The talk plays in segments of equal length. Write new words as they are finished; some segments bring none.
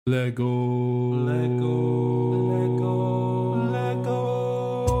Lego.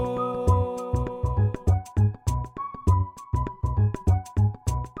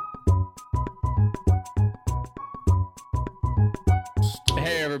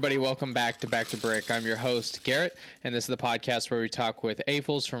 Hey everybody, welcome back to Brick. I'm your host, Garrett, and this is the podcast where we talk with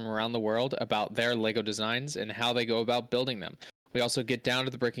AFOLs from around the world about their Lego designs and how they go about building them. We also get down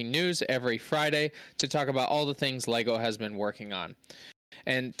to the breaking news every Friday to talk about all the things Lego has been working on.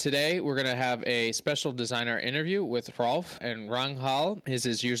 And today we're going to have a special designer interview with Rolf, and Ranghal is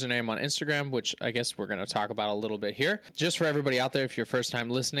his username on Instagram, which I guess we're going to talk about a little bit here. Just for everybody out there, if you're first time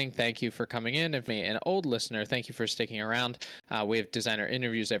listening, thank you for coming in. If you're an old listener, thank you for sticking around. We have designer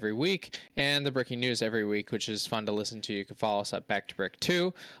interviews every week and the breaking news every week, which is fun to listen to. You can follow us at Back to Brick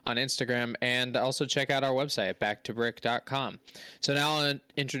 2 on Instagram, and also check out our website at backtobrick.com. So now I'll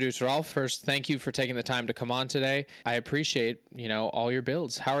introduce Rolf. First, thank you for taking the time to come on today. I appreciate, all your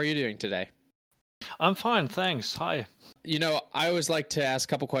builds. How are you doing today? I'm fine, thanks. Hi. I always like to ask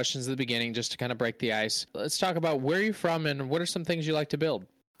a couple questions at the beginning just to kind of break the ice. Let's talk about where you're from and what are some things you like to build?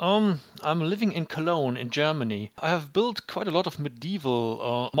 I'm living in Cologne in Germany. I have built quite a lot of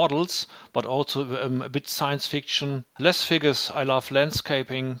medieval models, but also a bit science fiction. Less figures. I love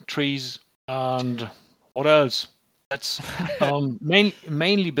landscaping, trees, and what else? That's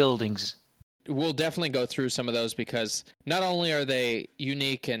mainly buildings. We'll definitely go through some of those because not only are they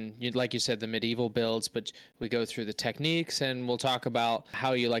unique and, like you said, the medieval builds, but we go through the techniques and we'll talk about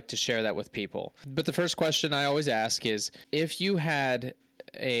how you like to share that with people. But the first question I always ask is, if you had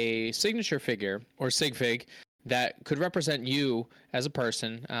a signature figure or sig fig that could represent you as a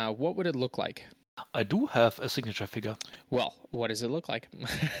person, what would it look like? I do have a signature figure. Well, what does it look like?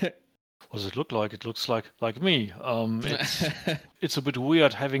 What does it look like? It looks like me. It's a bit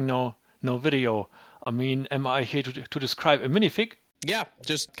weird having no video. I mean, am I here to describe a minifig? Yeah,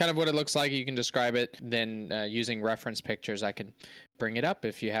 just kind of what it looks like. You can describe it. Then using reference pictures, I can bring it up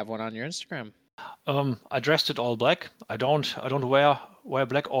if you have one on your Instagram. I dressed it all black. I don't wear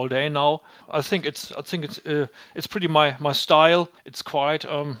black all day now. I think it's pretty my style. It's quite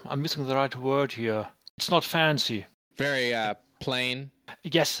I'm missing the right word here. It's not fancy. Very plain.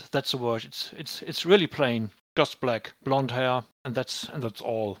 Yes, that's the word. It's really plain. Just black, blonde hair, and that's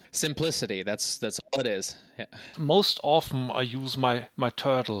all. Simplicity. That's all it is. Yeah. Most often I use my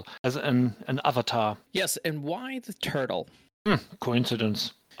turtle as an avatar. Yes, and why the turtle?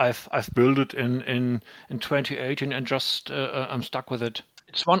 Coincidence. I've built it in 2018 and just I'm stuck with it.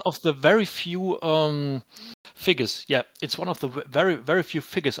 It's one of the very few figures. Yeah, it's one of the very few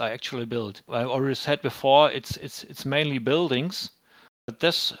figures I actually built. I already said before, it's mainly buildings.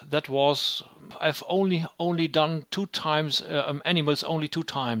 That was I've only done 2 times animals, only 2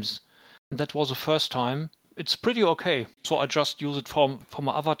 times. And that was the first time. It's pretty okay. So I just use it for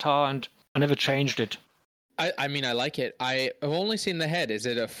my avatar and I never changed it. I mean, I like it. I've only seen the head. Is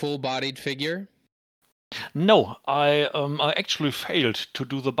it a full-bodied figure? No, I actually failed to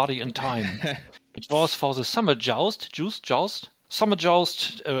do the body in time. It was for the Summer Joust, Summer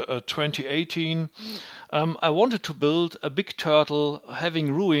Joust 2018. I wanted to build a big turtle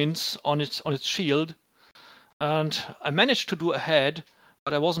having ruins on its shield, and I managed to do a head,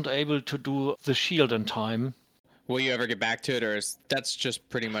 but I wasn't able to do the shield in time. Will you ever get back to it, or that's just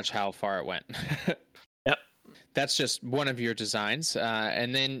pretty much how far it went? Yeah. That's just one of your designs,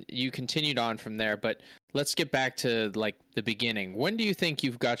 and then you continued on from there. But let's get back to like the beginning. When do you think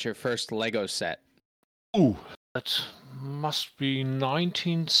you've got your first Lego set? Ooh, that must be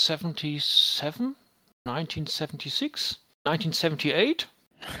 1977, 1976, 1978.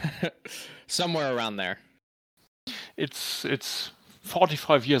 Somewhere around there. It's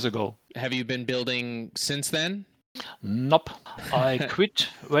 45 years ago. Have you been building since then? Nope. I quit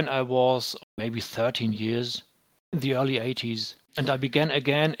when I was maybe 13 years, in the early 80s, and I began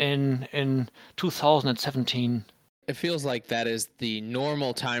again in 2017. It feels like that is the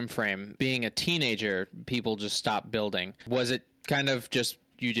normal time frame. Being a teenager, people just stop building. Was it kind of just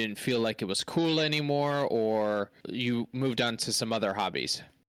you didn't feel like it was cool anymore, or you moved on to some other hobbies?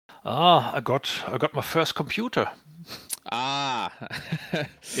 I got my first computer. Ah.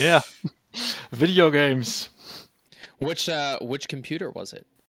 Yeah. Video games. Which computer was it?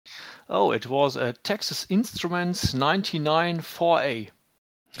 Oh, it was a Texas Instruments 99-4A.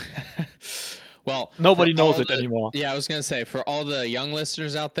 Well, nobody knows it anymore. Yeah, I was going to say, for all the young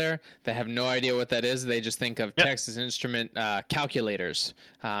listeners out there that have no idea what that is, they just think of Texas Instrument calculators.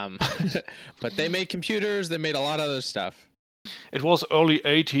 But they made computers, they made a lot of other stuff. It was early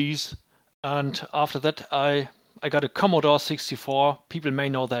 80s, and after that I got a Commodore 64. People may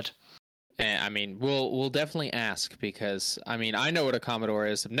know that. And I mean, we'll definitely ask because I mean, I know what a Commodore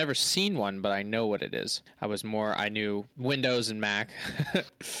is. I've never seen one, but I know what it is. I knew Windows and Mac.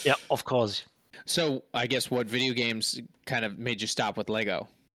 Yeah, of course. So I guess what video games kind of made you stop with Lego?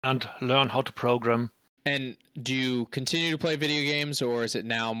 And learn how to program. And do you continue to play video games, or is it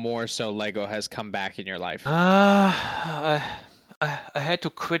now more so Lego has come back in your life? I had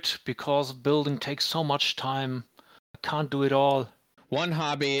to quit because building takes so much time. I can't do it all. One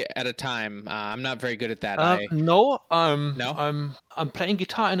hobby at a time. I'm not very good at that. No, No? I'm playing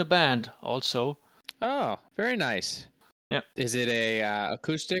guitar in a band also. Oh, very nice. Yeah. Is it a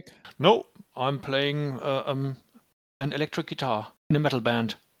acoustic? No, I'm playing an electric guitar in a metal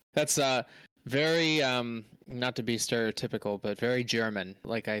band. That's very not to be stereotypical, but very German.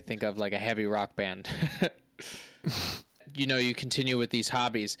 Like I think of like a heavy rock band. You know, you continue with these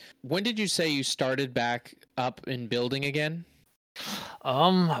hobbies. When did you say you started back up in building again?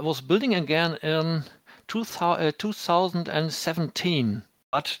 I was building again in 2017.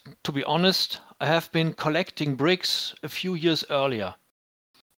 But to be honest, I have been collecting bricks a few years earlier.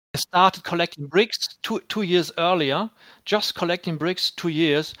 I started collecting bricks 2 years earlier, just collecting bricks 2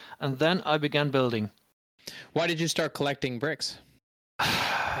 years, and then I began building. Why did you start collecting bricks?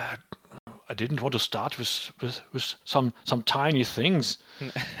 I didn't want to start with some tiny things.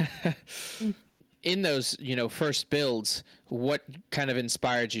 In those, you know, first builds, what kind of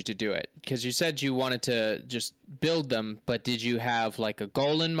inspired you to do it? Because you said you wanted to just build them, but did you have like a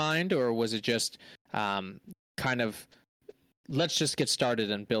goal in mind, or was it just kind of let's just get started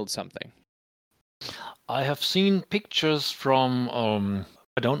and build something? I have seen pictures from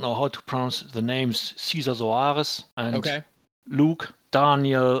I don't know how to pronounce the names, Cesar Soares and Okay. Luke,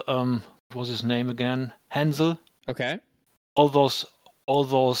 Daniel, what was his name again? Hansel. Okay. All those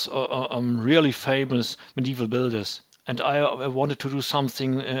really famous medieval builders, and I wanted to do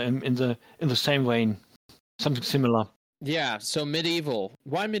something in the same vein, something similar. Yeah. So medieval.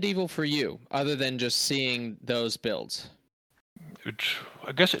 Why medieval for you, other than just seeing those builds?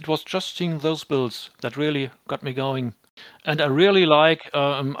 I guess it was just seeing those builds that really got me going, and I really like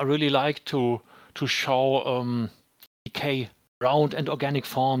to show decay, round and organic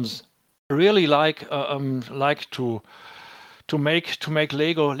forms. I really like to make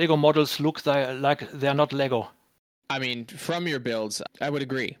Lego models look like they're not Lego. I mean, from your builds, I would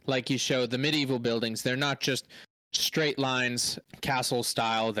agree. Like you showed the medieval buildings, they're not just straight lines, castle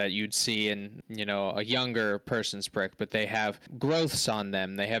style that you'd see in, you know, a younger person's brick, but they have growths on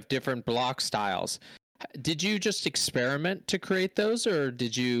them. They have different block styles. Did you just experiment to create those, or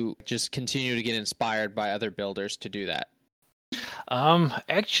did you just continue to get inspired by other builders to do that?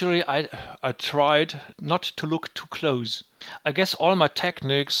 Actually, I tried not to look too close. I guess all my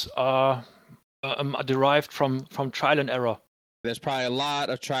techniques are derived from trial and error. There's probably a lot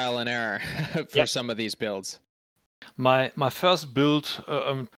of trial and error for some of these builds. My first build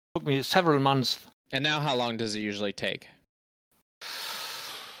took me several months. And now how long does it usually take?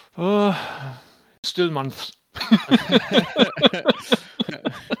 Still months.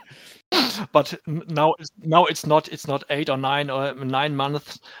 But now it's not 8 or 9 or 9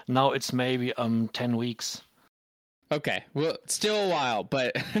 months. Now it's maybe 10 weeks. Okay, well, still a while,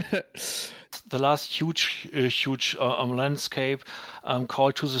 but the last huge landscape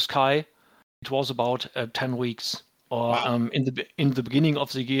called To the Sky, it was about 10 weeks. Or wow. In the beginning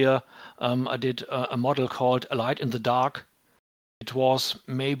of the year, I did a model called A Light in the Dark. It was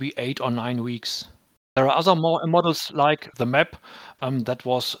maybe 8 or 9 weeks. There are other models like the map that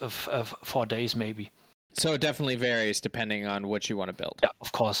was 4 days maybe. So it definitely varies depending on what you want to build. Yeah,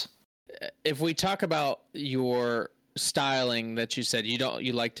 of course. If we talk about your styling that you said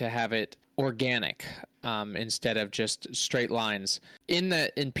you like to have it organic instead of just straight lines.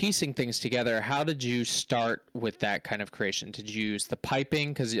 In piecing things together, how did you start with that kind of creation? Did you use the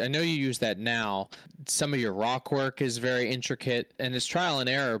piping? Because I know you use that now. Some of your rock work is very intricate and it's trial and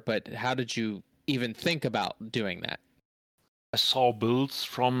error, but how did you even think about doing that? I saw builds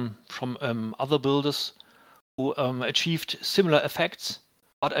from other builders who achieved similar effects,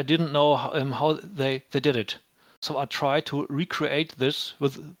 but I didn't know how they did it. So I tried to recreate this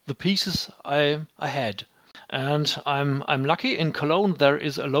with the pieces I had. And I'm lucky in Cologne there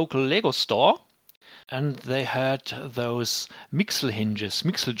is a local Lego store, and they had those Mixel hinges,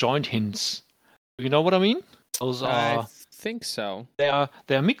 Mixel joint hinges. You know what I mean? Those are. I think so.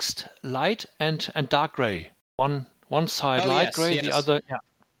 They're mixed light and dark gray. One side light gray, the other. Yeah.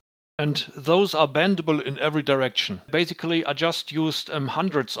 And those are bendable in every direction. Basically, I just used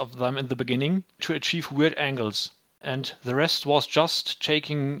hundreds of them in the beginning to achieve weird angles. And the rest was just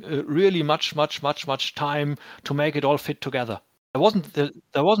taking really much time to make it all fit together. There wasn't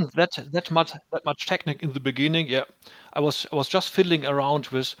that much technique in the beginning. Yeah, I was just fiddling around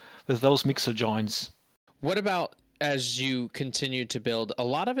with those mixer joints. What about as you continue to build? A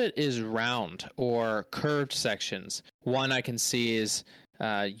lot of it is round or curved sections. One I can see is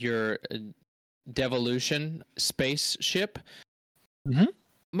your Devolution spaceship. hmm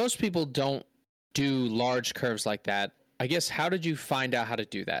Most people don't do large curves like that. I guess how did you find out how to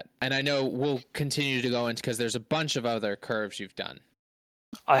do that? And I know we'll continue to go into because there's a bunch of other curves you've done.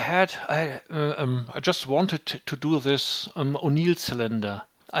 I just wanted to do this O'Neill cylinder.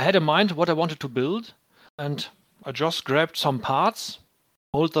 I had in mind what I wanted to build, and I just grabbed some parts,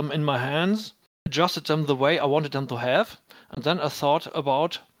 hold them in my hands, adjusted them the way I wanted them to have, and then I thought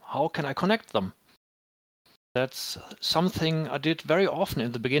about how can I connect them. That's something I did very often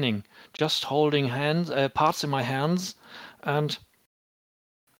in the beginning, just holding parts in my hands, and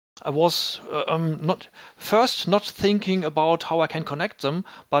I was not thinking about how I can connect them,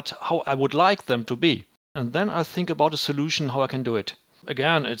 but how I would like them to be. And then I think about a solution how I can do it.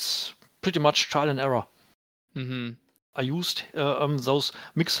 Again, it's pretty much trial and error. Mm-hmm. I used those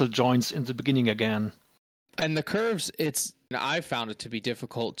mixer joints in the beginning again. And the curves, I found it to be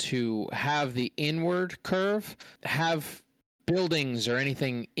difficult to have the inward curve have buildings or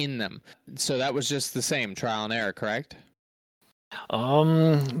anything in them. So that was just the same trial and error, correct?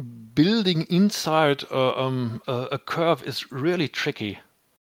 Building inside a curve is really tricky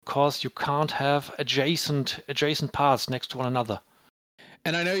because you can't have adjacent parts next to one another.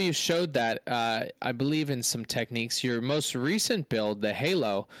 And I know you showed that, I believe, in some techniques. Your most recent build, the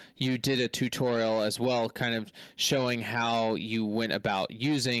Halo, you did a tutorial as well, kind of showing how you went about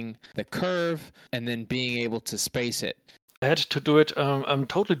using the curve and then being able to space it. I had to do it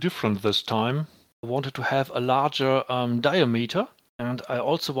totally different this time. I wanted to have a larger diameter, and I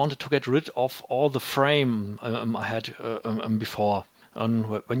also wanted to get rid of all the frame I had before. And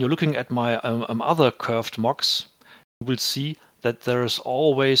when you're looking at my other curved mocks, you will see that there is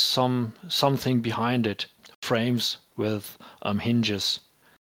always something behind it, frames with hinges.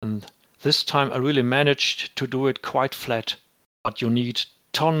 And this time I really managed to do it quite flat, but you need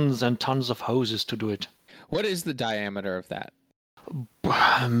tons and tons of hoses to do it. What is the diameter of that?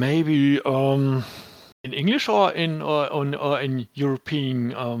 Maybe in English or in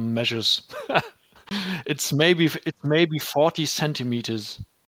European measures. It's maybe 40 centimeters.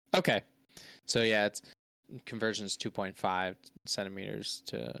 Okay. So yeah, it's conversion's 2.5 centimeters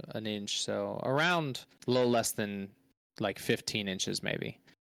to an inch, so around a little less than like 15 inches maybe.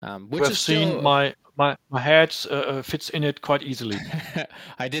 Which I've is seen still... my head fits in it quite easily.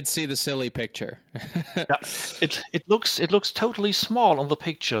 I did see the silly picture. Yeah, it looks totally small on the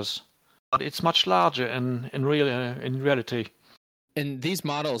pictures, but it's much larger in reality. And these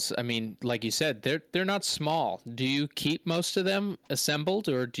models, I mean, like you said, they're not small. Do you keep most of them assembled,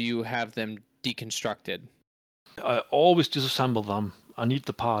 or do you have them deconstructed? I always disassemble them. I need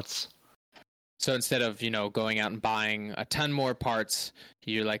the parts. So instead of, going out and buying a ton more parts,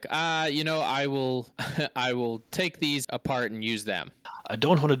 you're like, I will I will take these apart and use them. I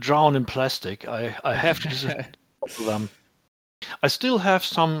don't want to drown in plastic. I have to disassemble them. I still have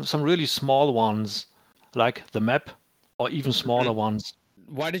some really small ones, like the map, or even smaller ones.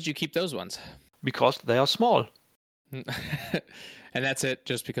 Why did you keep those ones? Because they are small. And that's it,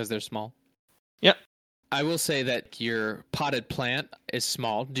 just because they're small? Yeah. I will say that your potted plant is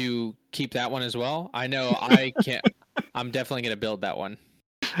small. Do you keep that one as well? I know I can't. I'm definitely going to build that one.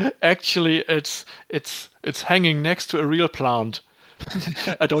 Actually, it's hanging next to a real plant.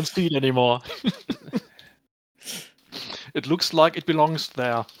 I don't see it anymore. It looks like it belongs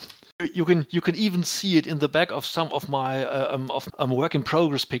there. You can even see it in the back of some of my work in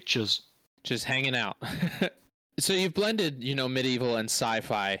progress pictures. Just hanging out. So you've blended, medieval and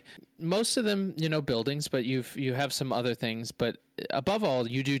sci-fi. Most of them, buildings, but you have some other things. But above all,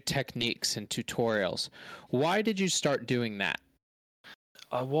 you do techniques and tutorials. Why did you start doing that?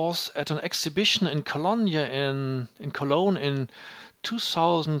 I was at an exhibition in Cologne in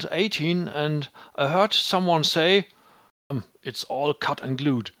 2018, and I heard someone say, "It's all cut and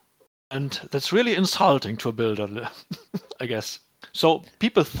glued," and that's really insulting to a builder, I guess. So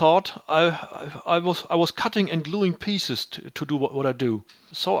people thought I was cutting and gluing pieces to do what I do.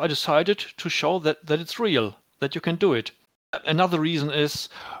 So I decided to show that it's real, that you can do it. Another reason is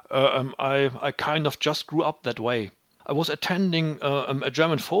I kind of just grew up that way. I was attending a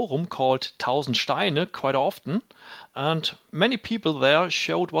German forum called 1000 Steine quite often, and many people there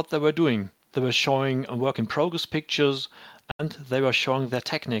showed what they were doing. They were showing work in progress pictures, and they were showing their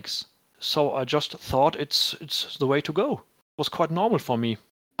techniques. So I just thought it's the way to go. Was quite normal for me.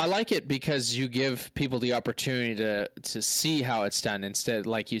 I like it because you give people the opportunity to see how it's done. Instead,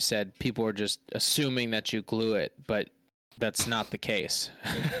 like you said, people are just assuming that you glue it, but that's not the case.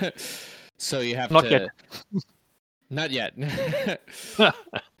 So you have Not to. yet. Not yet.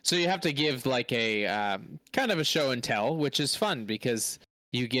 So you have to give like a kind of a show and tell, which is fun because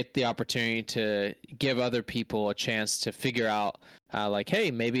you get the opportunity to give other people a chance to figure out, like,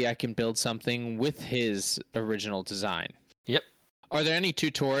 hey, maybe I can build something with his original design. Yep. Are there any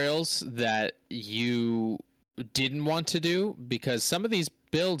tutorials that you didn't want to do? Because some of these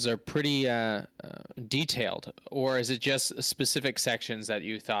builds are pretty detailed, or is it just specific sections that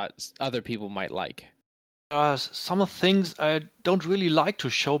you thought other people might like? Some of things I don't really like to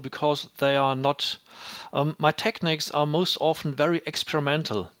show because they are not. My techniques are most often very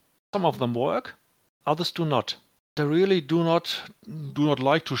experimental. Some of them work, others do not. I really do not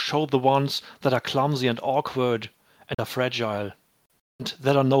like to show the ones that are clumsy and awkward and are fragile and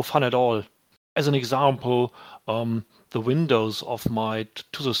that are no fun at all. As an example, the windows of my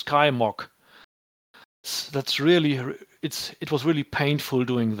To the Sky mock. That's really it was really painful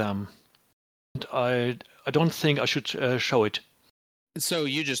doing them. And I don't think I should show it. So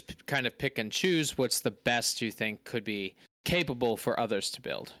you just kind of pick and choose what's the best you think could be capable for others to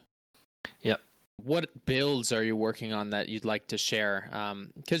build. Yeah. What builds are you working on that you'd like to share?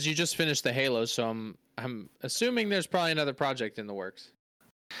 Because you just finished the Halo, so I'm assuming there's probably another project in the works.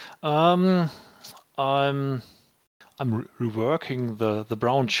 I'm reworking the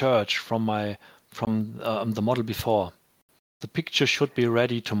brown church from the model before. The picture should be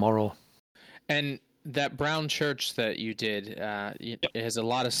ready tomorrow. And that brown church that you did, it has a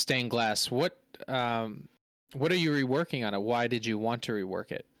lot of stained glass. What are you reworking on it? Why did you want to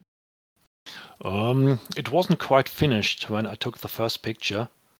rework it? It wasn't quite finished when I took the first picture.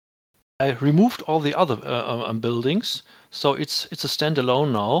 I removed all the other buildings, so it's a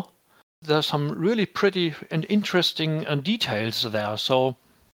standalone now. There's some really pretty and interesting details there, so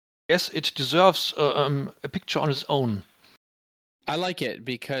yes, it deserves a picture on its own. I like it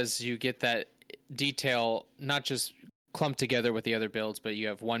because you get that detail not just clumped together with the other builds, but you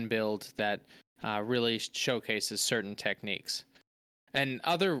have one build that really showcases certain techniques. And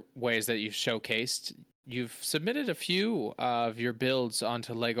other ways that you've showcased, you've submitted a few of your builds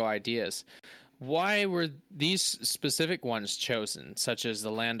onto LEGO Ideas. Why were these specific ones chosen, such as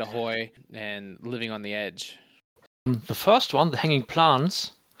the Land Ahoy and Living on the Edge? The first one, the Hanging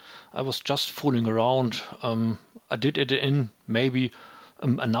Plants, I was just fooling around. I did it in maybe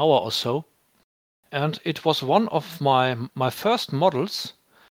an hour or so. And it was one of my first models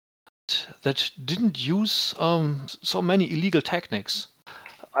that didn't use so many illegal techniques.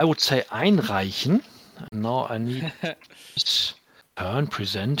 I would say einreichen. Now I need turn,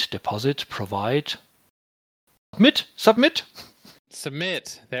 present, deposit, provide, submit.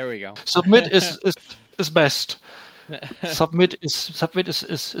 Submit. There we go. Submit is best. Submit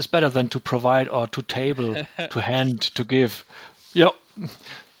is better than to provide or to table, to hand, to give. Yeah.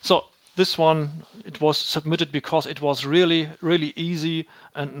 So this one, it was submitted because it was really, really easy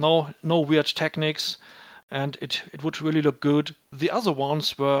and no weird techniques, and it would really look good. The other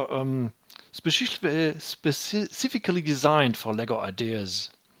ones were specifically designed for LEGO Ideas.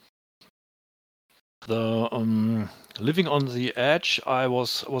 The Living on the Edge, I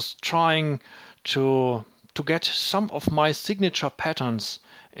was trying to get some of my signature patterns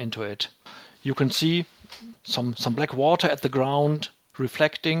into it. You can see some black water at the ground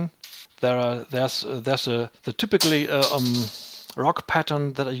reflecting. There's the typically rock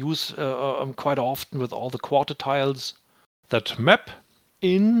pattern that I use quite often with all the quarter tiles. That map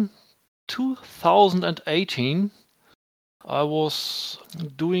in 2018, I was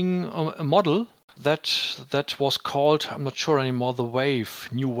doing a model that was called, I'm not sure anymore, the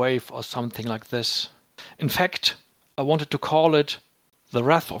New Wave or something like this. In fact, I wanted to call it the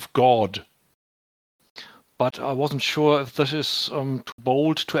Wrath of God. But I wasn't sure if this is too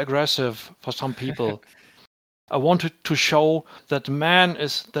bold, too aggressive for some people. I wanted to show that man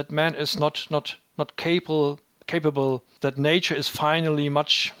is not capable. That nature is finally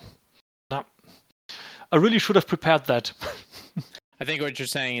much. No. I really should have prepared that. I think what you're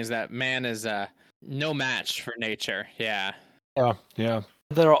saying is that man is no match for nature. Yeah. Yeah.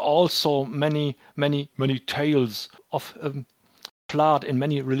 There are also many tales of blood in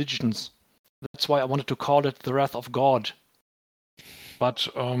many religions. That's why I wanted to call it the Wrath of God. But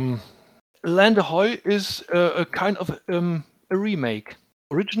Land Ahoy is a kind of a remake.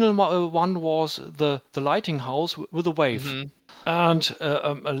 Original one was the lighting house with a wave, and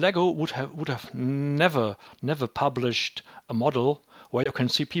LEGO would have never published a model where you can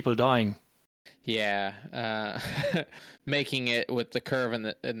see people dying. Yeah, making it with the curve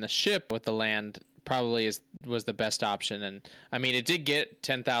and the ship with the land probably was the best option. And I mean, it did get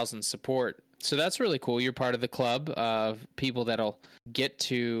 10,000 support, so that's really cool. You're part of the club of people that'll get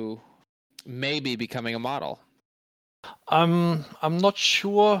to maybe becoming a model. I'm not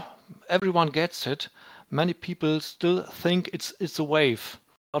sure everyone gets it. Many people still think it's a wave,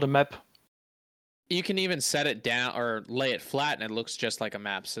 not a map. You can even set it down or lay it flat and it looks just like a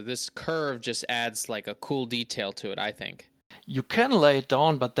map. So this curve just adds like a cool detail to it, I think. You can lay it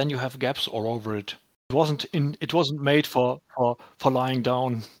down, but then you have gaps all over it. It wasn't made for lying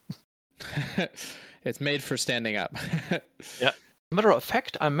down. It's made for standing up. Yeah. Matter of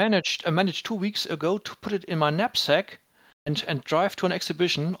fact, I managed 2 weeks ago to put it in my knapsack and drive to an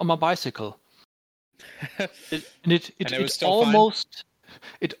exhibition on my bicycle. It was still fine?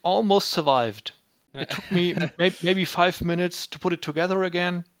 It almost survived. It took me maybe 5 minutes to put it together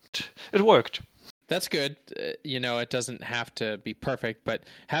again. It worked. That's good. It doesn't have to be perfect, but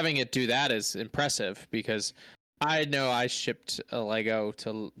having it do that is impressive because I know I shipped a Lego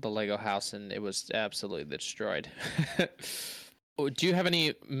to the Lego house and it was absolutely destroyed. Do you have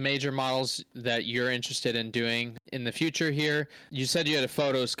any major models that you're interested in doing in the future here? You said you had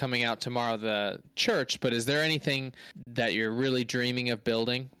photos coming out tomorrow of the church, but is there anything that you're really dreaming of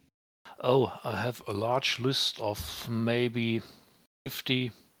building? Oh, I have a large list of maybe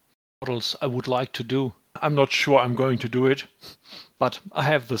 50 models I would like to do. I'm not sure I'm going to do it, but I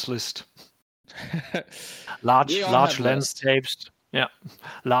have this list. Large landscapes. Yeah,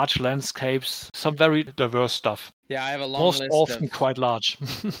 large landscapes, some very diverse stuff. Yeah, I have a long Most list. often quite large.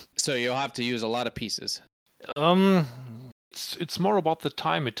 So you'll have to use a lot of pieces. It's more about the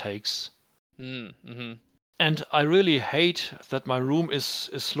time it takes. Mm-hmm. And I really hate that my room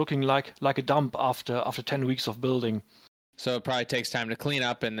is looking like a dump after 10 weeks of building. So it probably takes time to clean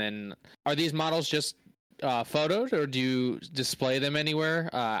up. And then, are these models just photoed, or do you display them anywhere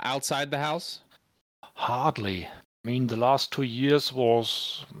outside the house? Hardly. I mean, the last 2 years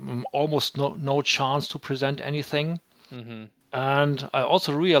was almost no chance to present anything. Mm-hmm. And I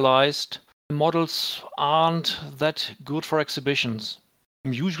also realized models aren't that good for exhibitions.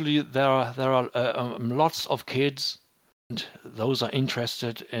 Usually there are lots of kids, and those are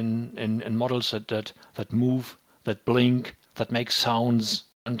interested in models that move, that blink, that make sounds,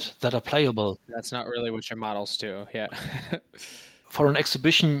 and that are playable. That's not really what your models do. Yeah. For an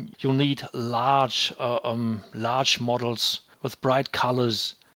exhibition, you'll need large models with bright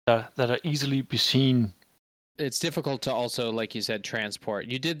colors that are easily be seen. It's difficult to also, like you said, transport.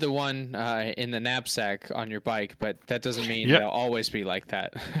 You did the one in the knapsack on your bike, but that doesn't mean they'll always be like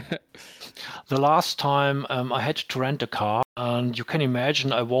that. The last time I had to rent a car, and you can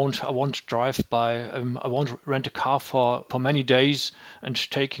imagine I won't drive by. I won't rent a car for many days and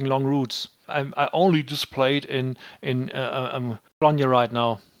taking long routes. I only displayed in Bologna right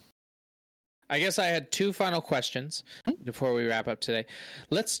now. I guess I had two final questions before we wrap up today.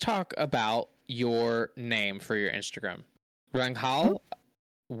 Let's talk about your name for your Instagram. Ranghal,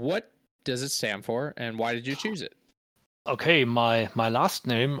 what does it stand for and why did you choose it? Okay, my last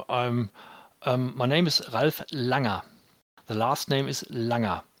name, my name is Ralf Langer. The last name is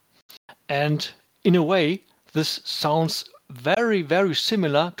Langer. And in a way, this sounds very, very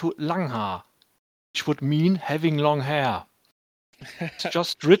similar to Langhaar, which would mean having long hair. It's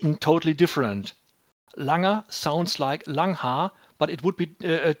just written totally different. Langer sounds like Langhaar, but it would be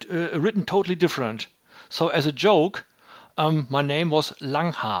written totally different. So as a joke, my name was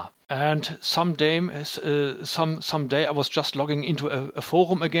Langhaar. And someday I was just logging into a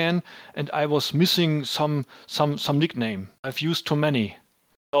forum again, and I was missing some nickname. I've used too many,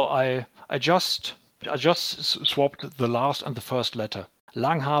 so I just swapped the last and the first letter.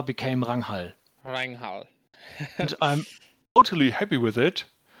 Langhaar became Ranghal. Ranghal. And I'm totally happy with it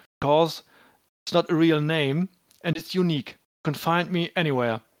because it's not a real name and it's unique. You can find me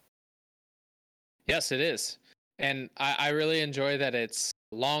anywhere. Yes, it is. And I really enjoy that it's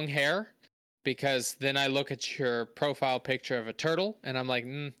long hair, because then I look at your profile picture of a turtle and I'm like,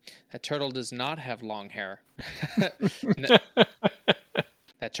 that turtle does not have long hair.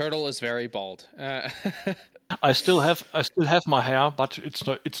 That turtle is very bald. I still have my hair, but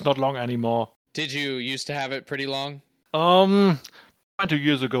it's not long anymore. Did you used to have it pretty long? 20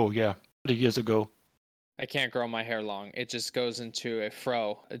 years ago, yeah. 20 years ago. I can't grow my hair long. It just goes into a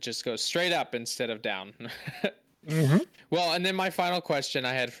fro. It just goes straight up instead of down. Mm-hmm. Well, and then my final question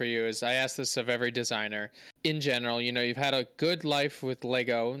I had for you is, I ask this of every designer. In general, you've had a good life with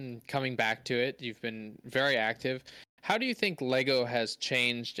Lego and coming back to it. You've been very active. How do you think Lego has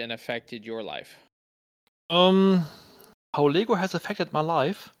changed and affected your life? How Lego has affected my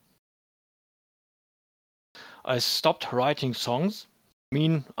life? I stopped writing songs. I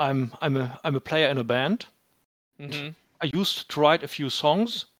mean, I'm a player in a band. Mm-hmm. I used to write a few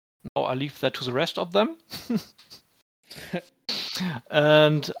songs. Now I leave that to the rest of them.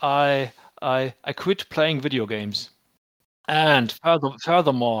 And I quit playing video games. And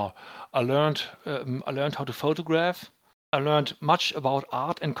furthermore, I learned how to photograph. I learned much about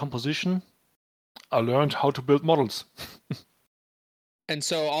art and composition. I learned how to build models. And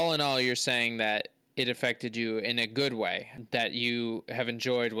so, all in all, you're saying that it affected you in a good way, that you have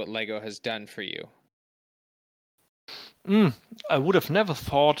enjoyed what Lego has done for you. I would have never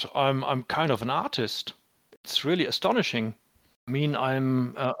thought I'm kind of an artist. It's really astonishing. I mean,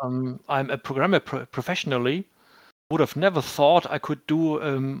 I'm a programmer professionally. Would have never thought I could do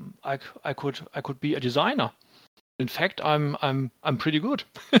I could be a designer. In fact, I'm pretty good.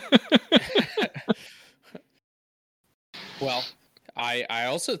 Well, I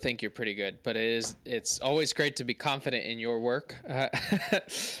also think you're pretty good, but it's always great to be confident in your work.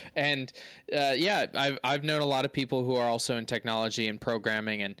 And yeah, I've known a lot of people who are also in technology and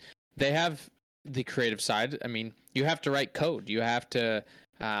programming, and they have the creative side. I mean, you have to write code. You have to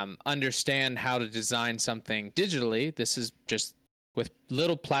understand how to design something digitally. This is just with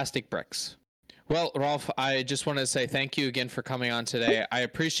little plastic bricks. Well, Rolf, I just want to say thank you again for coming on today. I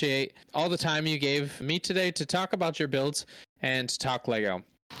appreciate all the time you gave me today to talk about your builds and to talk Lego.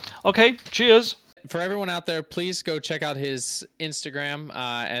 Okay, cheers. For everyone out there, please go check out his Instagram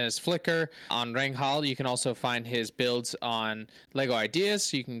and his Flickr on Ranghal. You can also find his builds on Lego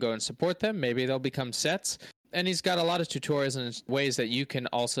Ideas. You can go and support them. Maybe they'll become sets. And he's got a lot of tutorials and ways that you can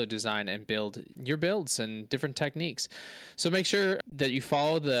also design and build your builds and different techniques. So make sure that you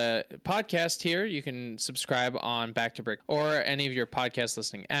follow the podcast here. You can subscribe on Back to Brick or any of your podcast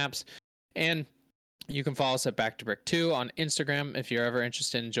listening apps. And you can follow us at Back to Brick 2 on Instagram. If you're ever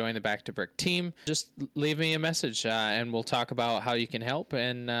interested in joining the Back to Brick team, just leave me a message and we'll talk about how you can help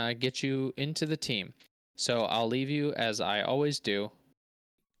and get you into the team. So I'll leave you as I always do.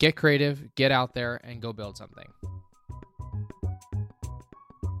 Get creative, get out there, and go build something.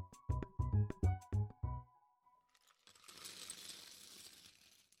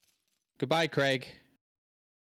 Goodbye, Craig.